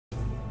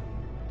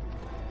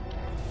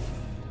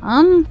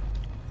Hi,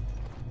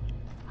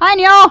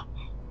 Neil!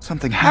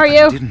 Something How are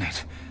happened, you? didn't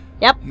it?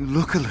 Yep. You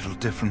look a little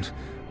different.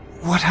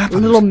 What A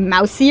happened? little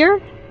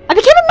mouseier? I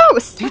became a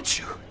mouse! Did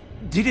you?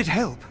 Did it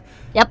help?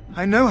 Yep.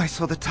 I know I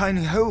saw the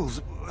tiny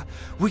holes.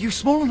 Were you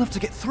small enough to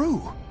get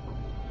through?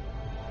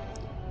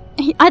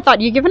 I thought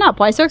you'd given up.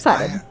 Why so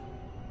excited?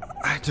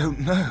 I don't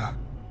know.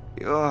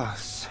 You're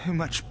so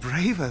much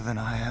braver than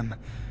I am.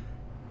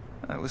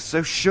 I was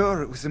so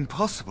sure it was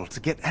impossible to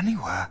get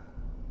anywhere.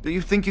 Do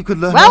you think you could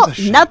learn Well, other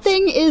shapes?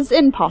 nothing is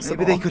impossible.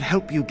 Maybe they could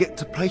help you get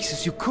to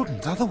places you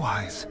couldn't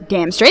otherwise.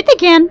 Damn straight they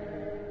can.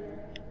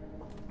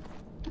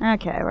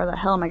 Okay, where the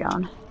hell am I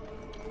going?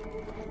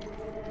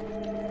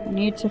 I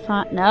need to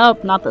find...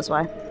 Nope, not this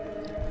way.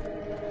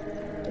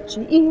 Get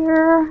your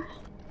ear.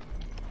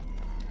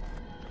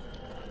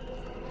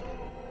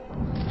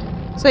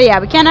 So yeah,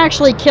 we can't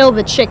actually kill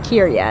the chick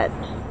here yet.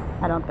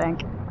 I don't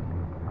think.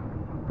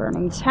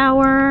 Burning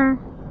Tower.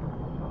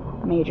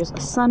 Mages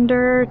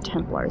Asunder.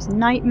 Templar's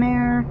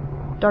Nightmare.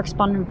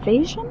 Darkspawn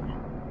Invasion?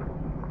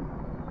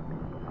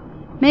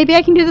 Maybe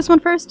I can do this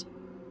one first?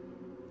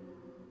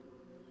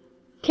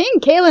 King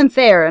Kaelin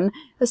Theron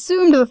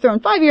assumed the throne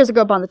 5 years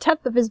ago upon the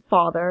death of his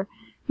father,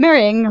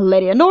 marrying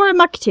Lady Honora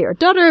MacTyr,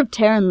 daughter of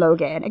Taron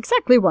Logan,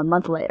 exactly 1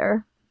 month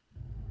later.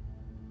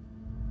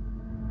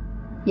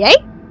 Yay?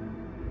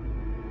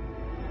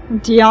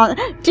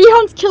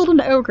 Dion's killed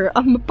an ogre.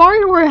 A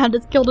Mabari Warhound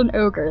has killed an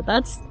ogre.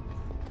 That's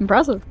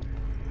impressive.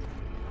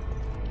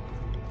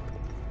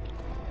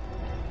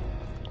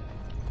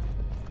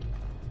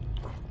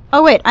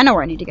 Oh wait, I know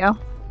where I need to go.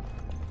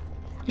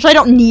 Actually, I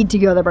don't need to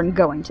go there, but I'm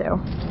going to.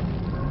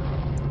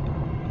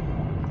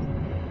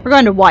 We're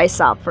going to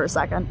Wysop for a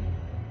second.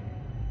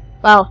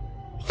 Well,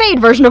 Fade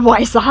version of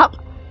Wysop.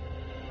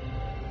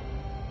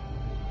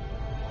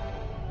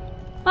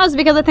 Well, it's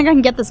because I think I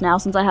can get this now,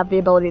 since I have the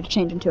ability to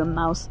change into a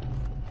mouse.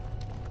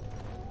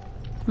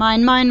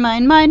 Mine, mine,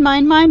 mine, mine,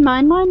 mine, mine,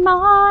 mine, mine,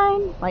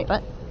 mine. Wait,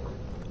 what?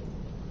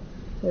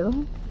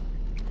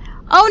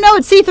 Oh no,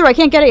 it's see-through. I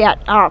can't get it yet.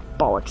 Ah,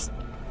 bollocks.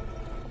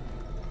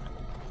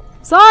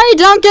 Sorry,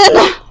 Duncan!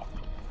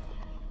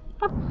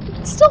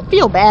 I still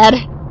feel bad.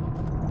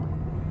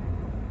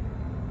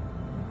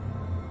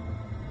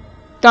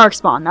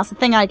 Darkspawn, that's the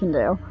thing I can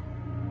do.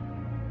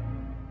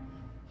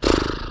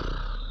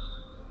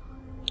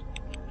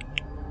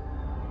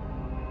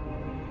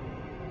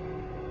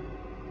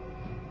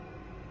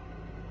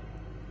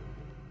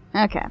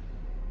 Okay.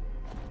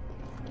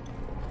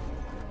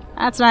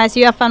 That's nice.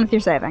 You have fun with your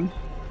saving.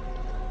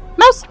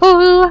 Mouse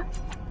hole! You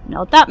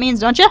know what that means,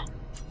 don't you?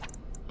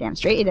 Damn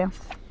straight you do.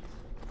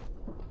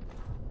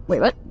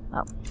 Wait, what?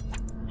 Oh.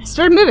 I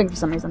started moving for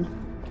some reason.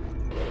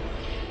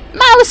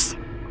 Mouse!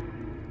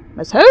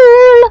 Mouse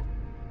hole!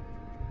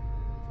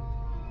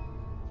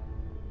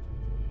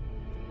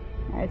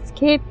 Let's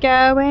keep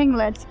going,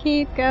 let's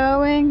keep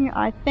going.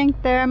 I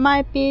think there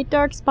might be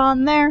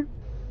Darkspawn there.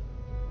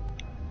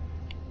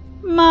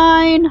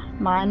 Mine!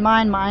 Mine,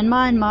 mine, mine,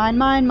 mine, mine,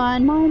 mine,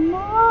 mine, mine,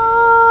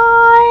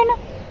 mine!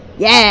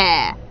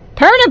 Yeah!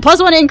 Permanent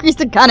 +1 increase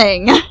to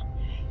cunning!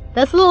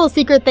 That's the little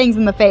secret things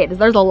in the Fate, is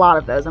there's a lot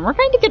of those, and we're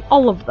trying to get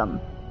all of them.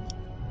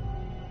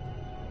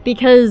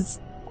 Because,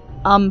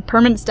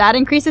 permanent stat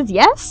increases,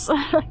 yes?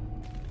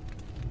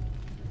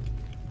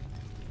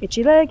 Get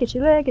your leg, get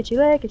your leg, get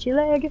your leg, get your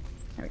leg.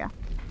 There we go.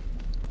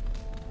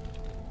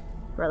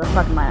 Where the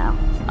fuck am I now?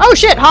 Oh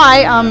shit,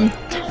 hi,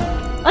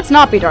 let's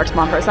not be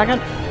Darkspawn for a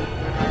second.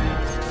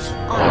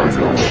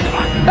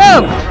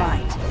 Boom!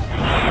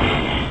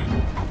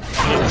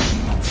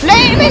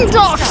 Flaming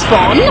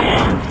Darkspawn!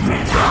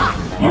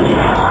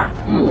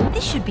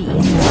 This should be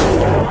easy.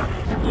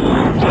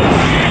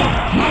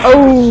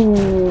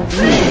 Oh,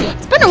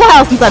 it's been a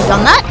while since I've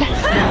done that.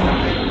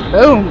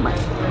 Boom.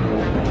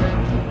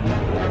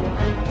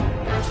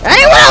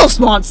 Anyone else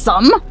want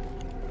some?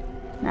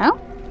 No?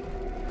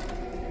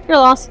 Your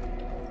loss.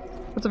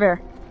 What's over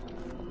here?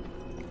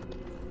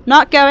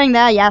 Not going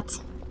there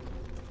yet.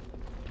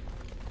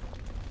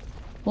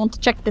 Want to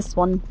check this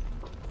one.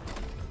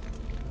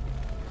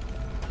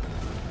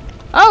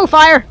 Oh,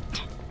 fire!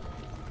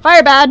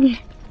 Fire bad!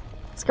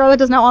 Scarlet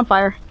does not want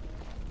fire.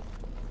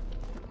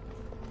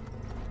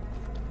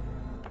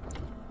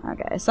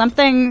 Okay,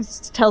 something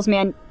tells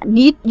me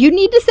you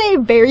need to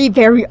save very,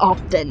 very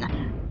often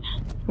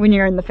when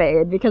you're in the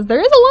Fade, because there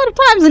is a lot of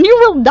times when you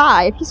will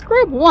die. If you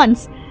screw up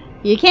once,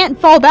 you can't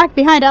fall back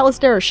behind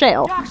Alistair or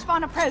Shale.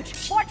 Darkspawn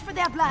approach. Watch for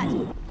their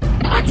blood.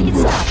 Let's get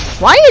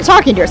started. Why are you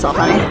talking to yourself,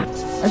 honey?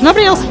 There's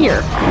nobody else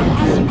here.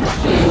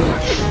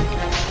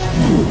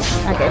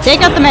 Okay,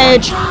 take out the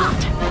mage.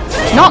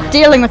 Not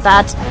dealing with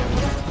that.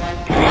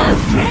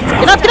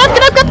 Get up, get up,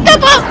 get up, get up,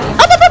 get up!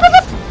 Up, up, up, up,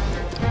 up!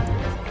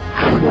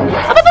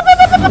 Up, up, up,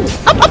 up, up,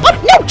 up, up, up,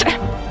 no!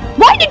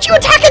 Why did you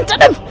attack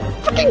instead of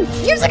fucking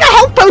using a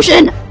health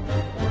potion?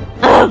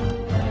 Ugh.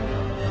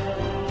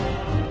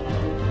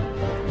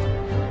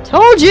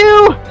 Told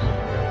you!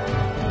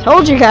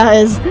 Told you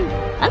guys.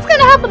 That's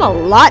gonna happen a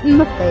lot in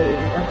the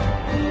Fade.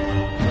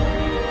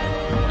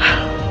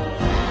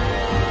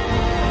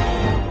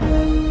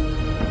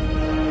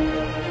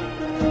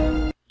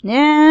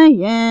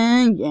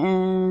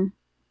 yeah.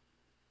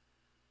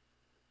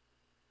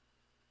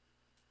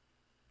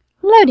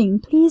 Loading,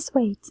 please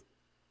wait.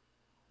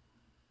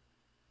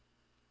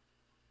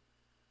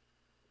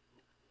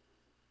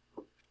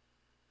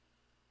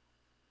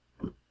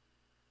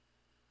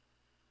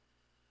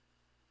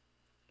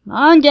 Come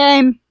on,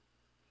 game.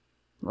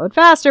 Load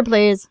faster,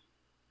 please.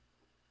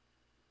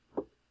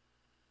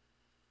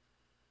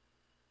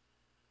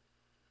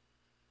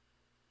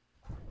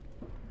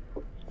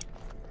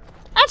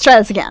 Let's try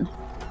this again.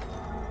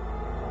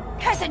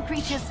 Cursed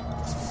creatures!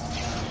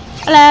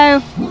 Hello.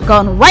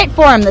 Going right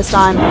for him this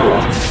time.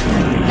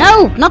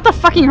 No, not the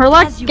fucking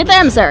Herlock. Get the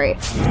emissary.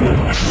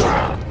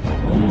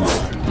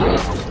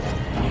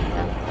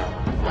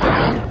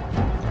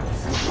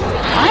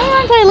 Why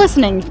aren't I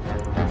listening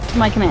to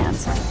my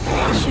commands?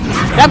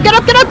 Get up, get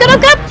up, get up, get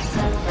up, get up!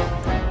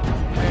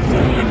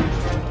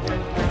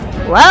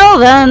 Well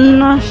then,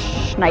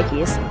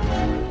 shnikes.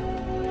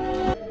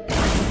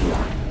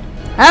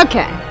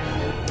 Okay.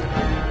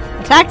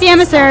 Attack the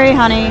emissary,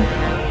 honey.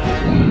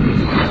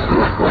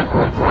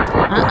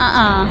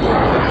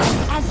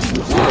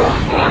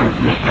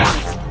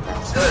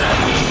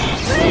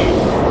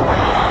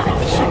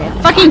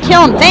 Fucking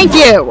kill him, thank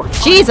you!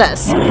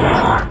 Jesus!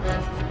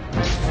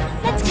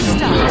 Let's get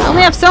started. I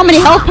only have so many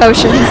health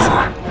potions.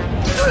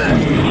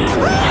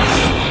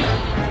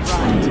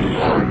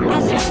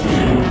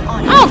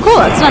 Oh,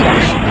 cool, it's thunder.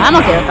 I'm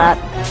okay with that.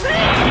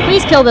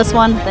 Please kill this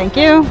one, thank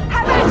you.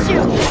 How about you?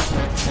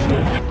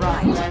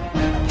 Right.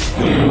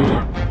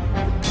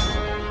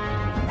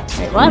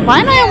 Wait, what? Why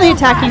am I only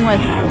attacking with...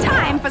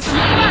 Time for some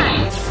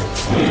fun.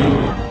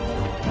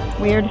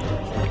 Weird.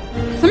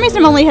 For some reason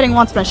I'm only hitting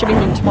once, but I should be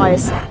hitting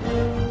twice.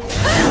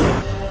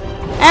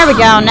 There we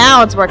go,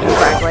 now it's working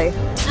correctly.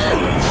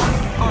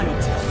 On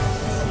it.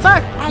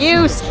 Fuck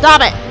you,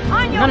 stop it!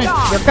 On You're your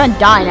guard. gonna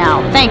die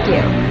now, thank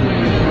you.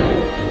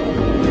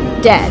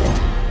 Dead.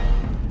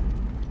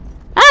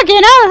 Okay,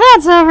 now that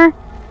that's over.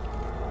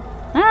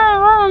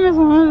 Oh, well,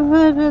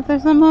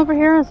 there's some over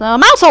here. It's a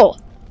mouse hole!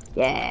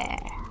 Yeah.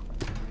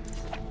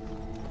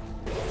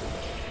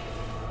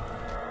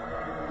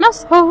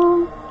 Mouse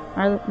hole!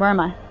 Where am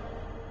I?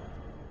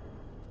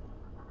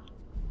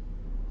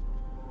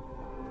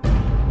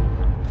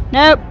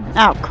 Nope.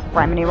 Oh,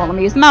 criminy, won't let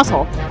me use the mouse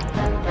hole.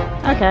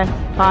 Okay,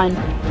 fine.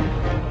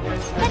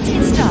 Let's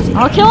get started.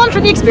 I'll kill him for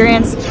the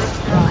experience.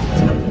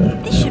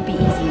 Right. This should be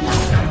easy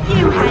enough.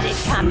 You had it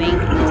coming.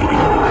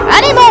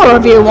 Any more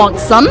of you want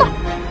some?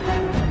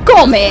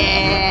 Come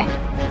here!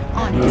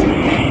 On it.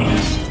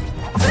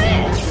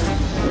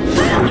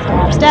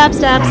 Stab,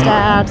 stab,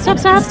 stab, stab,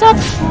 stab, stab,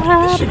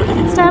 stab,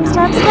 stab,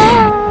 stab,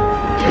 stab.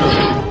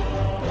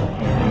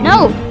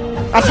 No!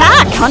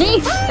 Attack, honey!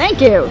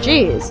 Thank you,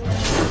 jeez.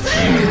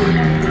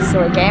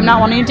 Silly game, not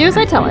wanting to do as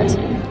I tell it.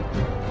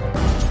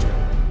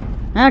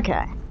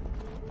 Okay.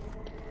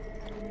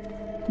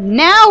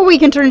 Now we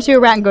can turn into a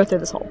rat and go through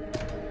this hole.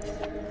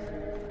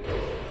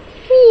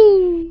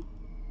 Whee!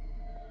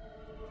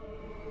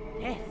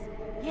 Yes.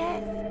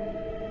 Yes.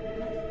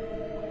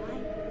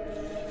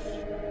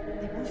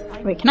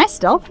 Wait, can I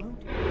stealth?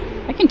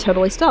 I can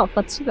totally stealth.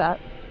 Let's do that.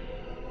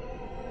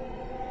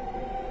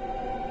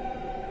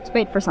 Let's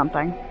wait for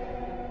something.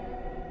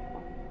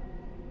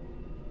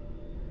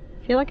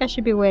 I feel like I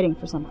should be waiting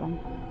for something.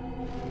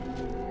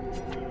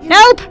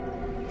 Nope!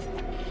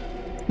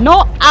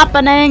 Not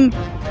happening!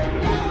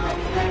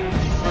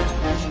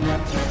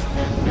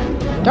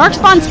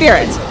 Darkspawn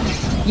spirits!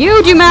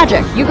 You do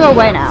magic! You go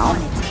away now.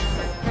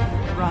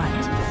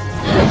 Right.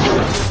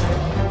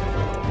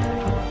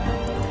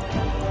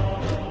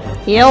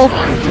 Heal!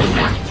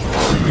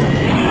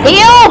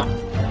 Heal!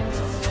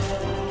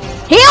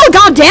 Heal,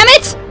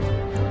 goddammit!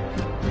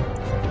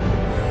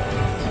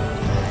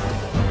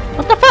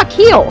 What the fuck?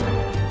 Heal!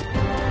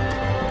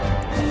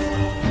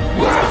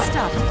 Let's get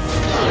started.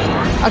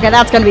 Okay,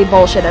 that's gonna be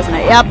bullshit, isn't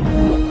it? Yep.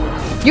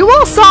 You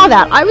all saw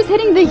that! I was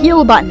hitting the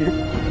heal button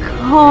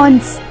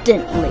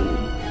constantly.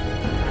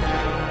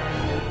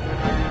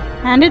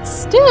 And it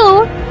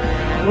still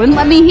wouldn't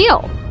let me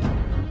heal.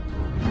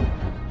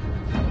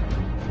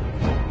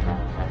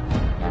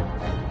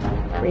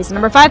 Reason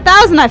number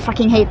 5,000, I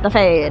fucking hate the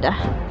fade.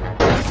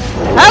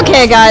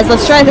 Okay, guys,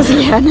 let's try this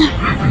again. You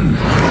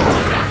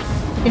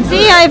can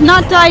see I have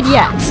not died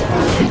yet.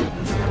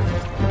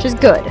 Which is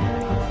good.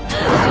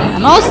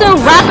 I'm also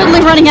rapidly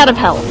running out of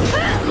health.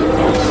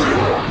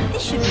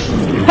 This should be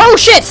easy. Oh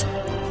shit!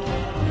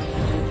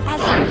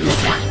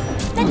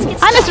 Let's get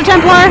Hi, Mr.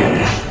 Templar!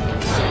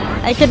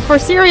 I could for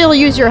cereal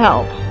use your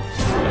help.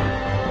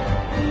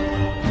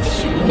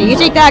 Okay, you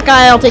take that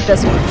guy, I'll take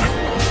this one.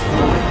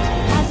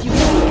 as you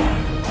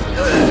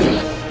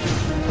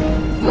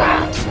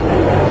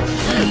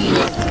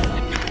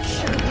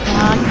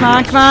Come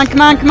on, come on,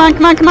 come on, come on,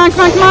 come on, come on, come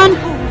on, come on!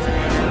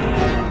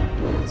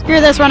 Screw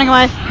this, running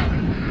away.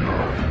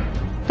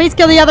 Please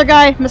kill the other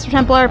guy, Mr.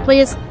 Templar,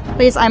 please.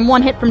 Please, I'm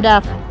one hit from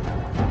death.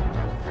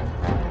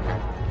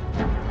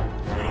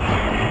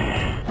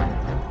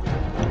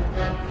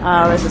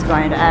 Oh, this is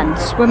going to end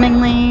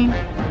swimmingly.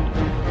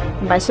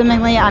 And by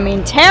swimmingly, I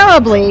mean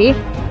terribly.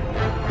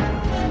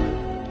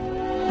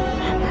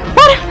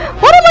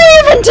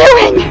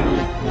 even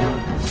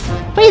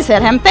doing? Please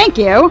hit him, thank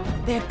you.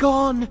 They're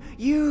gone.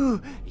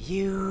 You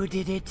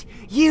did it.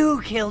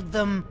 You killed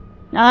them.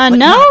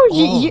 No,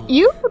 you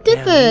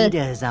did Their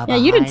leaders are yeah,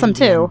 you did some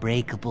behind the too.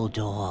 unbreakable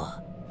door.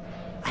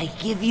 I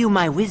give you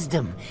my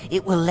wisdom.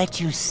 It will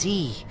let you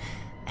see.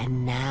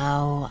 And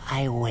now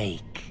I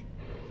wake.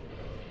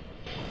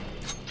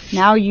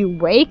 Now you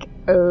wake?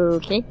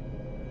 Okay.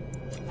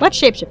 What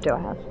shapeshift do I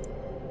have?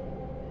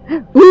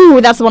 Ooh,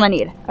 that's the one I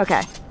need.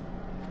 Okay.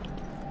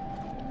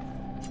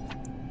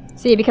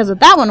 See, because with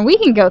that one, we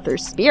can go through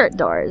spirit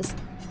doors.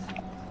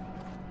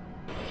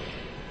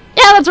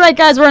 Yeah, that's right,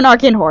 guys. We're in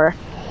Arcane Horror.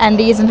 And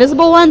these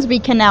invisible ones we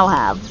can now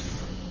have.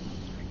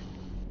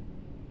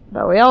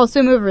 But we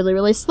also move really,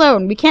 really slow,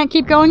 and we can't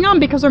keep going on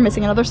because we're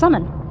missing another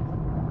summon.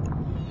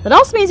 That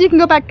also means you can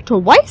go back to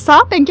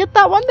Weishop and get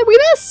that one that we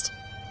missed.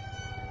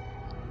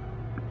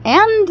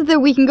 And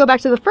that we can go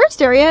back to the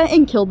first area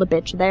and kill the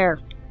bitch there.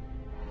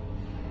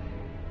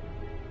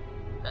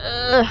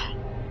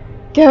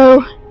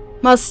 Go.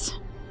 Must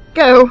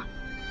go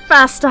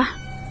faster.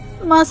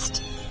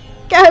 Must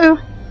go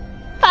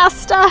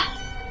faster.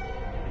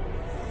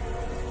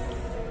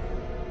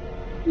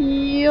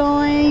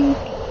 Yoink.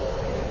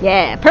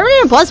 Yeah,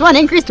 permanent +1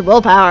 increase to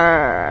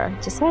willpower.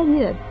 Just what I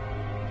needed.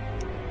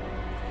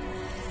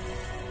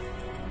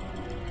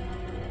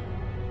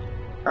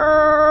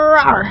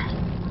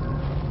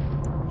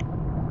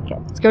 Okay,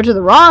 let's go to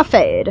the raw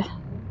fade.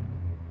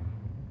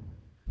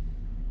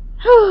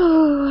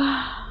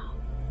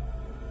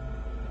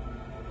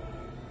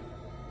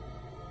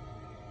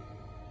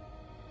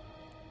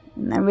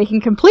 And then we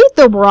can complete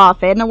the raw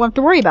fade and I won't have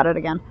to worry about it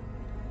again.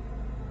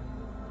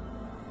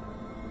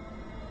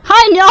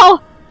 Hi,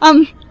 y'all!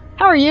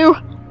 How are you?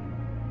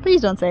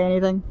 Please don't say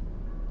anything.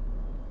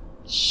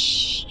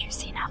 Shh, you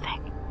see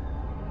nothing.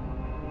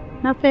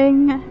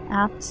 Nothing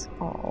at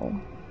all.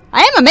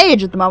 I am a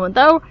mage at the moment,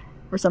 though,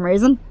 for some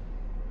reason.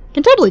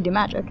 Can totally do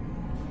magic.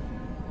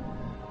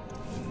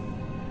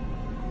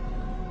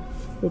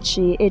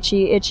 Itchy,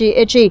 itchy, itchy,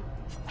 itchy.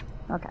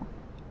 Okay.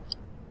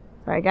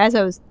 Sorry, guys,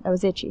 I was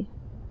itchy.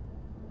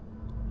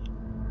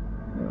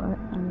 Wait, what?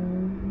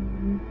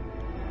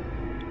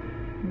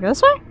 Go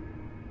this way?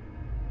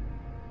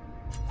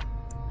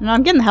 No,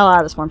 I'm getting the hell out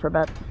of this one for a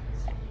bit.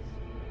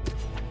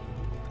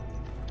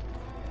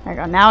 There we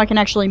go. Now I can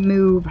actually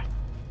move.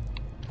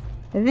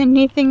 Is there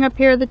anything up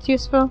here that's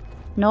useful?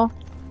 No?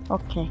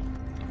 Okay.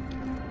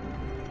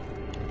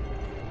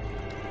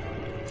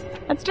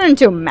 Let's turn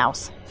into a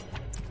mouse.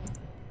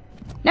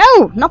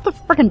 No! Not the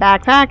frickin'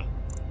 backpack!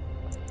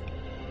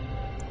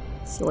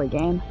 Silly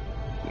game.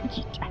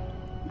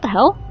 What the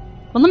hell?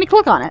 Well, let me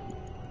click on it.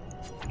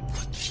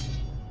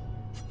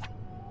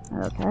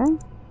 Okay.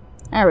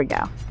 There we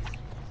go.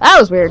 That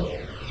was weird.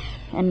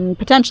 And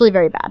potentially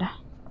very bad.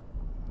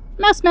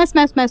 Mouse, mouse,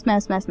 mouse, mouse,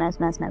 mouse, mouse, mouse,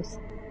 mouse, mouse.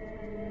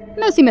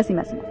 Mousey, messy,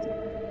 messy, messy.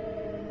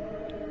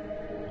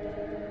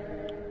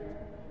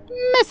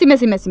 Messy,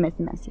 messy, messy,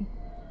 messy, messy.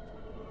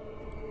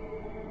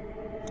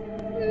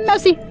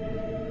 Mousey.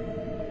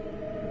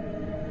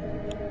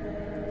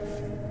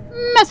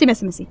 Messy,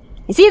 messy, messy.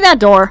 You see that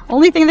door?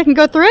 Only thing that can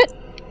go through it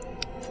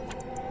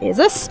is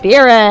a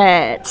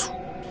spirit.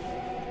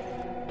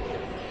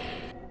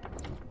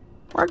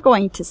 We're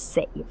going to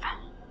save.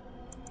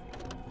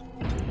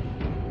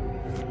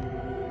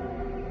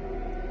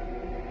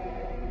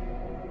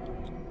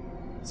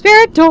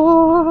 Spirit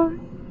door!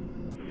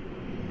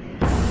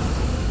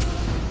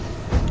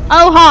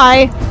 Oh,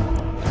 hi!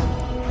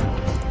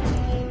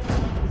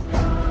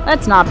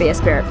 Let's not be a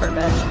spirit for a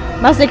bit.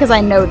 Mostly because I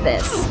know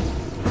this.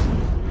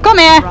 Come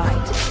here!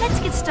 Right, let's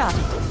get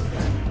started.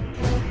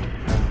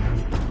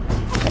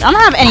 I don't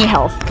have any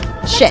health.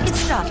 Shit. Let's get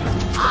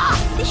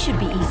started. This should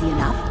be easy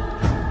enough.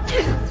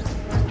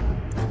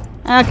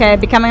 Okay,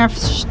 becoming a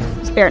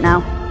spirit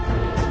now.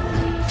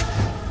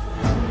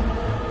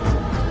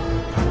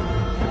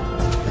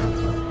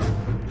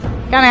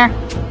 Come here.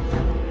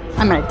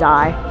 I'm gonna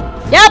die.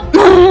 Yep!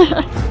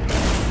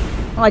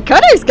 My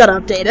codex got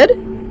updated.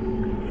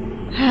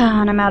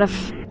 And I'm out of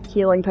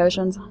healing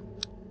potions.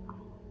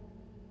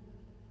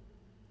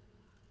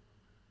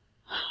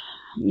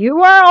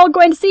 You are all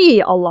going to see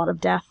a lot of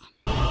death.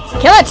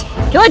 Kill it!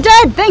 Kill it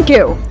dead! Thank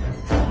you!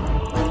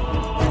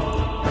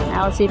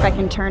 Now let's see if I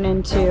can turn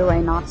into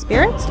a not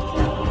spirit.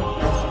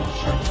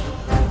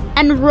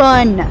 And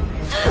run!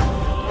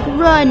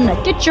 Run!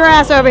 Get your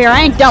ass over here!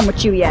 I ain't done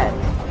with you yet.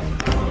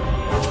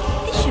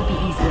 This should be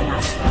easy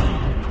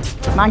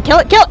enough. Come on, kill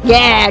it! Kill it!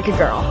 Yeah, good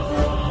girl.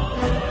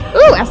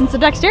 Ooh, essence of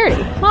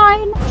dexterity.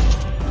 Mine!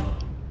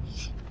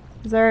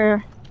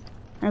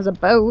 There's a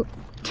boat.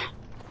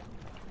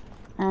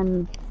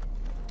 And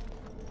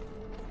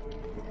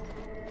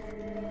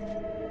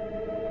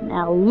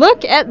now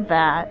look at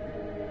that.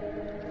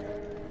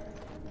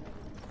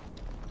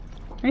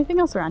 Anything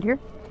else around here?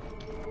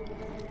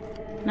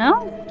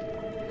 No?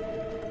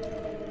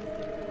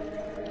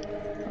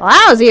 Well,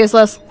 that was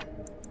useless.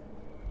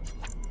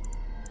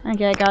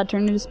 Okay, I gotta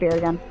turn into spirit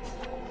again.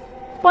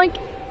 Boink!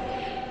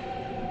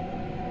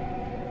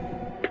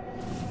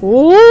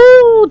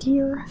 Oh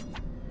dear.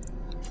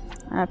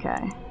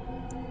 Okay.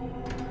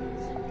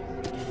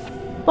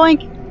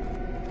 Boink.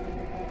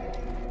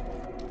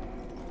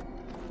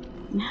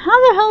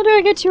 How the hell do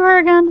I get to her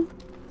again?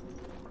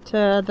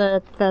 To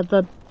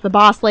the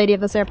boss lady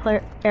of this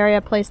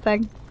area place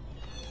thing?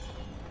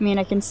 I mean,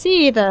 I can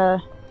see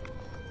the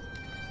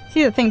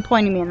thing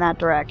pointing me in that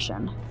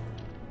direction.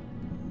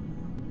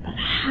 But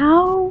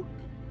how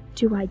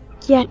do I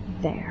get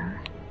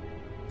there?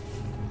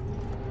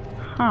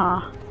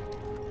 Huh.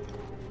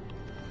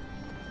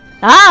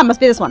 Ah, must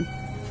be this one.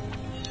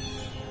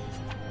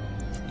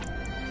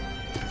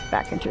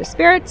 Back into a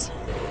spirit.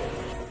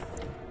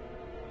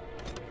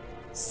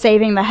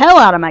 Saving the hell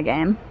out of my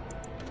game.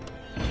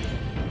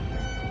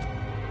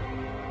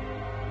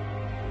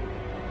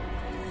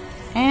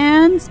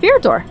 And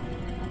spirit door.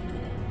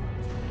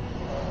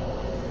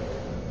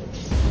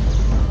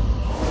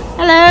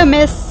 Hello,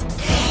 miss.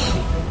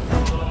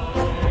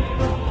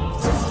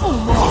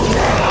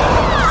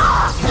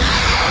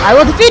 I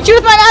will defeat you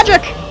with my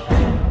magic!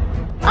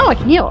 Oh, I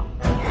can heal.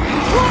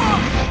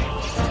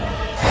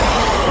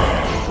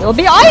 You'll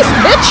be iced,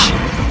 bitch!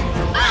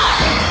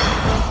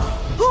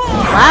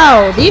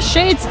 Wow, these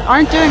shades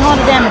aren't doing a lot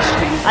of damage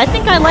to me. I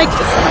think I like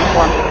this summon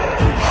form.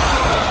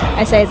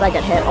 I say as I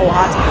get hit a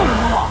lot.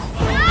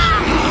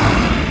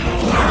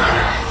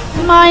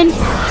 Mine.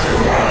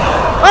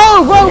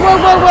 Oh, whoa, whoa,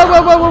 whoa, whoa,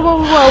 whoa, whoa, whoa,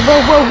 whoa,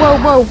 whoa, whoa,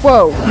 whoa,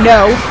 whoa, whoa.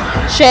 No.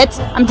 Shit.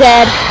 I'm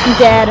dead. I'm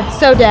dead.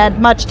 So dead.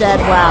 Much dead.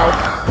 Wow.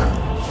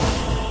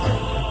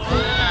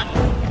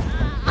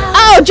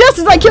 Oh, just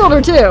as I killed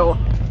her, too!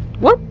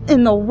 What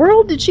in the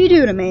world did she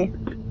do to me?